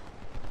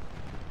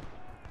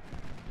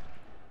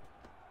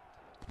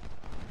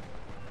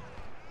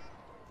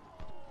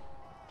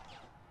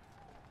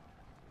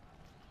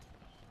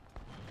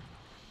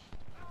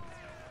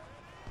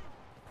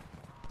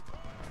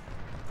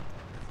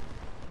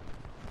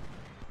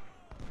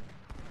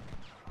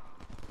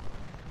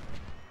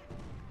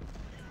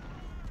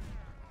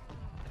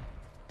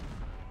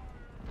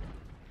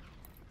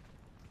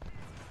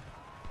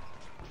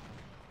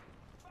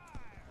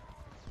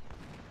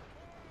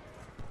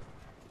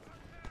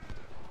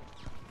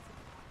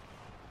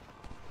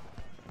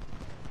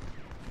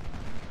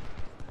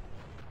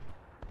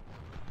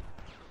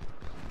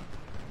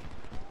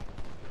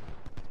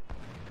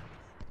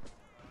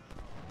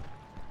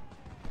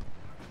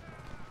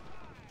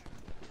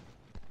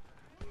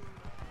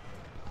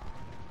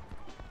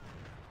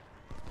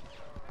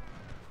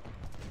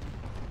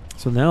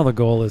 So now the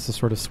goal is to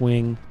sort of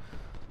swing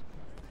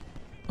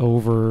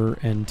over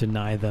and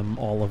deny them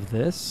all of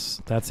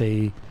this. That's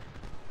a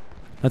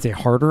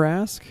harder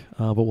ask,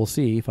 but we'll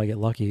see if I get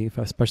lucky,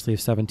 especially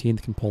if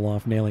 17th can pull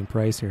off nailing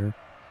Price here.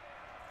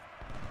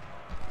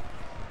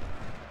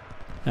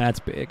 That's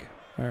big.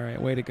 All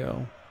right, way to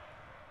go.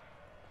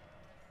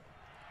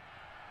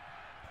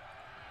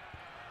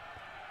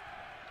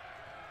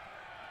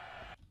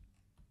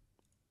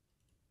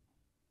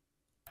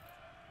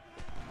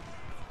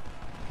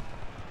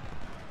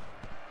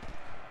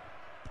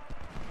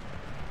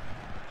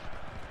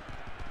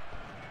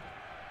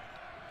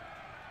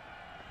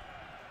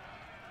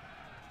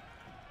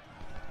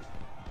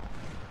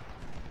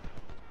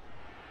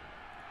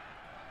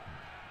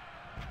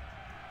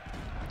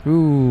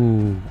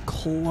 Ooh,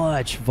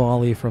 clutch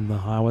volley from the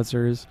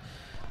howitzers.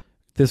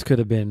 This could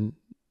have been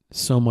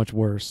so much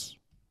worse,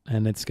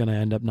 and it's going to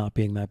end up not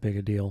being that big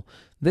a deal.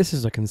 This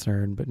is a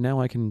concern, but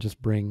now I can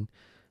just bring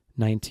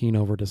 19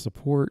 over to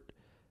support.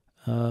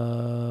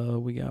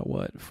 We got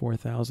what,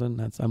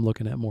 4,000? I'm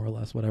looking at more or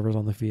less whatever's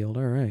on the field.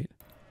 All right.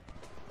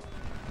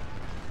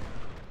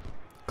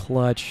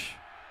 Clutch.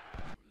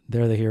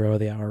 They're the hero of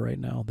the hour right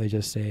now. They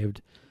just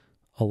saved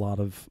a lot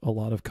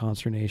of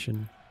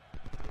consternation.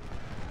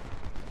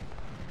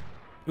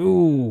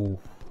 Ooh,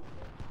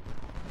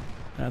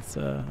 that's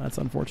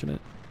unfortunate.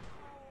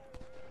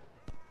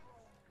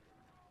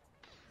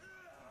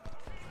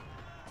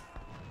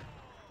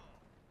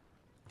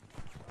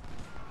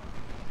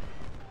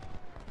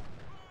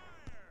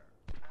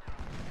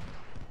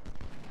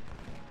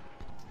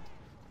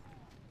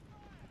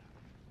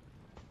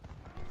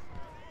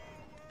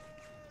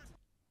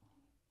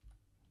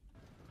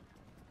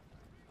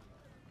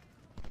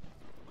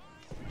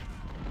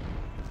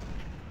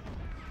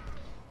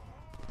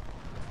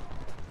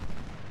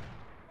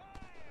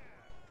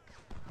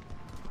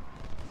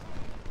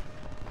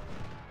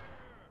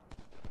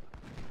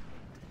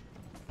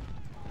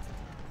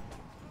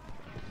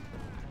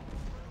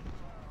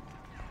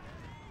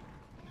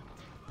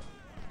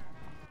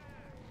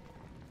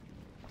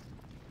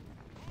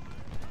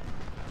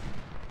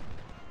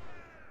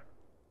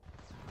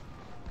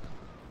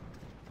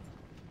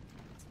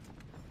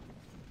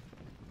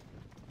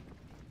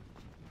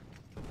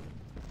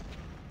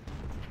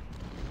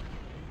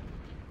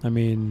 I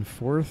mean,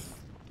 4th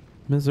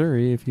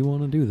Missouri, if you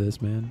want to do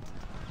this, man.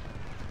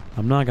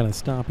 I'm not going to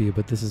stop you,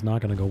 but this is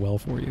not going to go well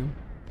for you.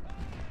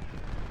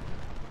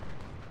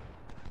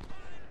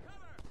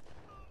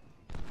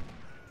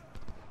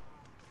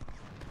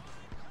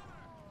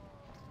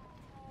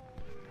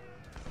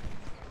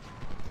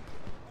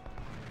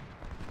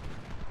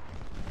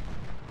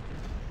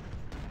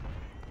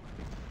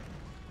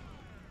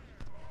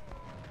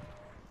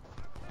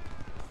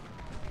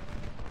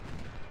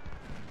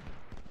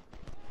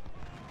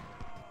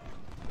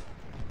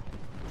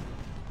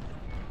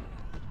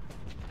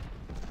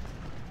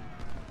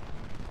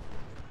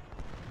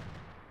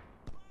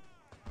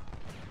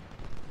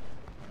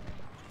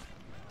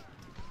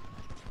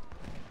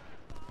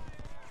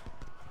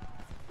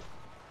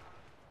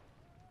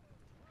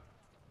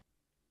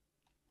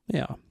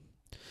 Yeah.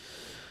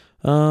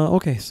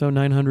 Okay, so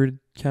 900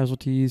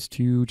 casualties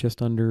to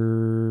just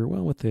under,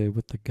 well, with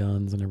the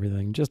guns and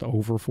everything, just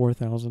over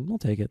 4,000. I'll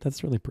take it.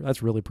 That's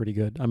really pretty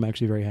good. I'm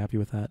actually very happy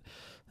with that.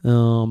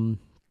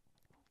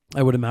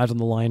 I would imagine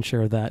the lion's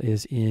share of that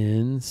is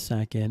in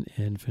 2nd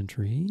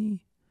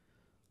Infantry.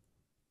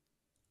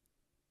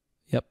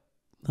 Yep.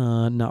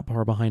 Not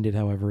far behind it,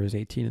 however, is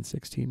 18 and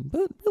 16,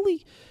 but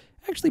really,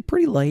 actually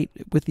pretty light,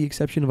 with the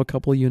exception of a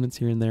couple of units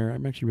here and there.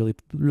 I'm actually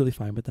really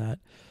fine with that.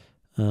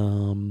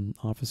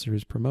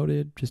 Officers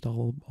promoted just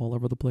all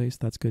over the place.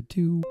 That's good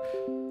too.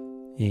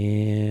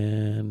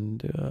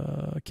 And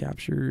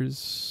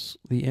captures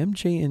the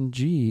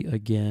MJNG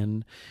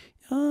again.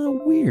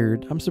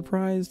 Weird. I'm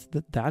surprised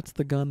that that's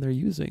the gun they're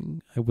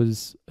using. That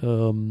was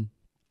an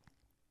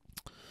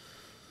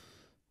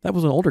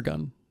older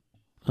gun.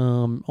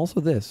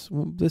 Also, this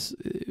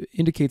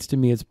indicates to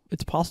me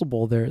it's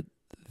possible their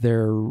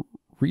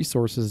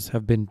resources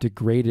have been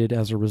degraded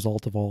as a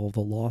result of all of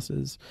the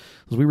losses.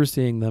 Because we were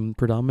seeing them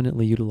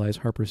predominantly utilize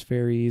Harper's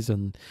Ferries,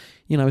 and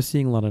I was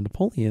seeing a lot of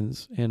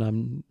Napoleons, and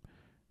I'm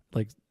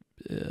like,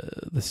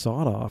 the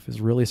sawed-off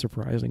is really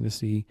surprising to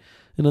see.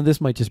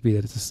 This might just be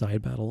that it's a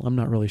side battle. I'm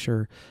not really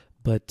sure,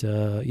 but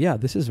yeah,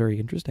 this is very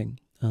interesting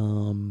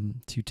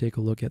to take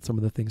a look at some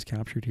of the things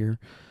captured here,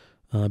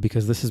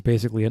 because this is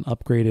basically an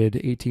upgraded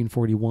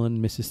 1841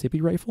 Mississippi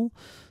rifle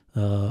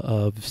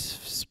of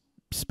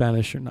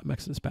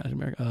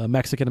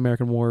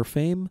Mexican-American War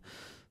fame.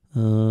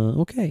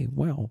 Okay,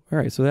 wow. All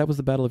right, so that was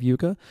the Battle of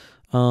Iuka.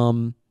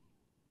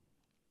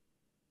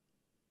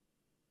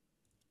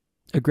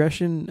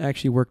 Aggression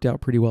actually worked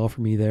out pretty well for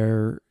me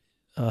there,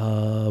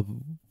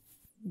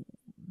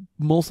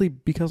 mostly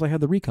because I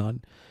had the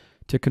recon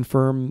to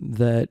confirm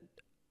that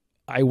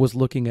I was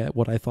looking at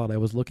what I thought I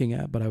was looking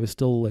at, but I was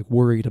still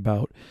worried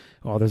about,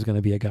 there's going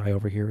to be a guy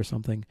over here or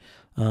something.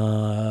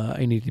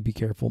 I needed to be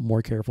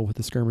more careful with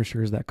the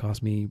skirmishers. That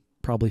cost me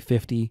probably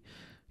 50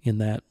 in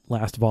that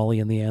last volley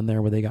in the end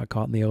there where they got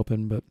caught in the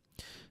open. But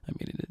I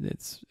mean,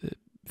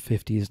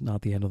 50 is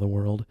not the end of the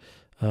world.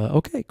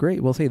 Okay,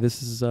 great. Well, say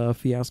this is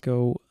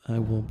Fiasco. I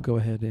will go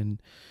ahead and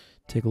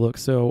take a look.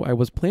 So I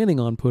was planning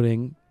on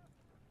putting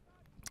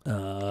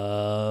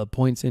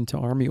points into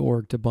Army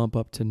Org to bump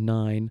up to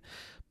 9,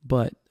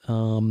 but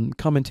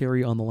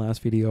commentary on the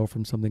last video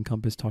from Something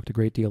Compass talked a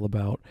great deal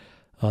about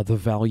the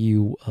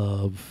value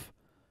of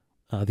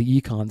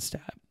the econ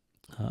stat,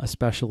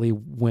 especially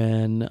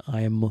when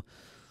I'm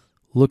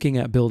looking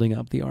at building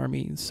up the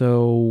army.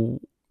 So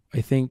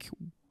I think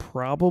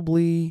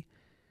probably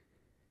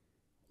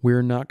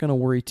we're not going to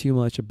worry too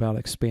much about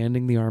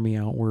expanding the army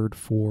outward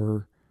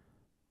for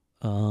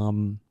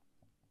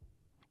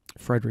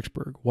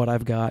Fredricksburg. What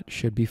I've got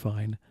should be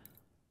fine.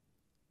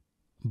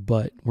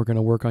 But we're going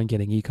to work on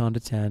getting econ to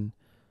 10.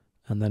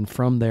 And then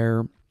from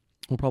there,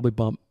 we'll probably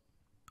bump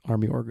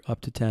Army Org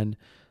up to 10.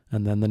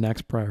 And then the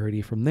next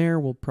priority from there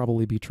will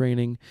probably be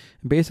training.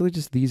 And basically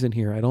just these in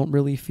here. I don't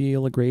really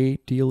feel a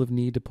great deal of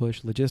need to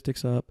push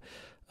logistics up.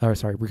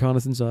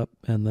 Reconnaissance up,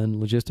 and then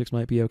logistics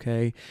might be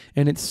okay.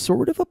 And it's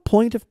sort of a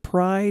point of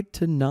pride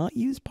to not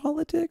use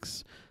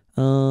politics.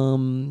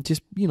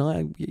 Just,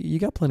 you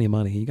got plenty of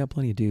money. You got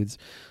plenty of dudes.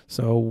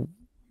 So,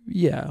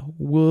 yeah,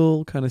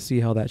 we'll kind of see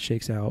how that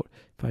shakes out.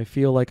 If I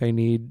feel like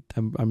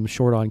I'm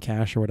short on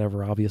cash or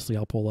whatever, obviously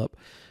I'll pull up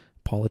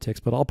politics.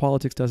 But all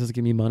politics does is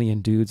give me money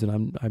and dudes,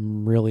 and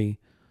I'm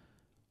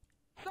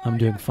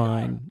doing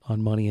fine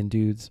on money and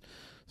dudes.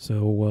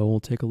 So we'll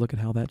take a look at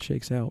how that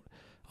shakes out.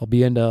 I'll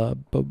be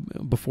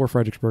before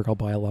Fredericksburg, I'll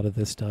buy a lot of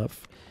this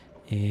stuff,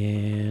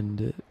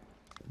 and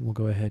we'll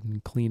go ahead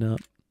and clean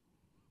up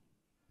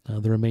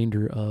the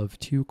remainder of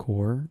 2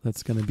 corps.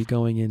 That's going to be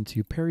going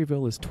into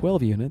Perryville is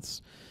 12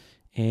 units,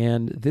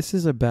 and this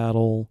is a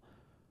battle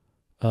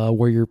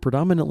where you're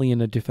predominantly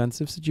in a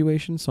defensive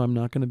situation, so I'm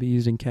not going to be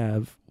using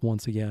Cav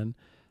once again,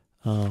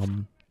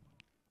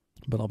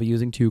 but I'll be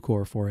using 2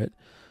 corps for it.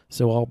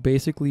 So I'll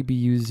basically be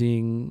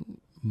using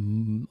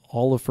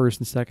all of 1st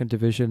and 2nd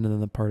Division and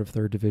then the part of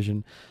 3rd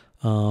Division.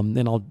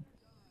 And I'll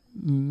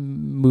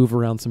move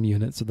around some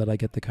units so that I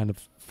get the kind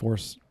of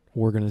force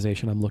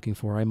organization I'm looking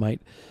for. I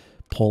might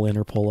pull in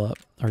or pull up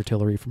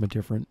artillery from a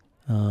different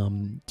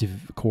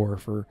corps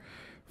for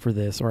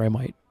this, or I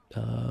might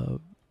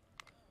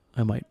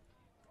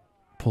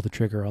pull the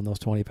trigger on those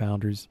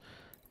 20-pounders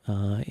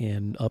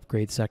and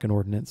upgrade 2nd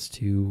Ordnance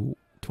to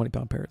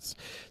 20-pound parrots.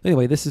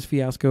 Anyway, this is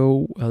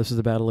Fiasco. This is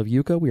the Battle of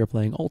Iuka. We are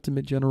playing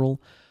Ultimate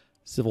General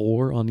Civil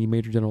War on the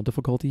Major General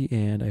difficulty,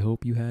 and I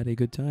hope you had a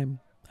good time.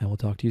 I will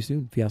talk to you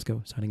soon.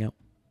 Fiasco, signing out.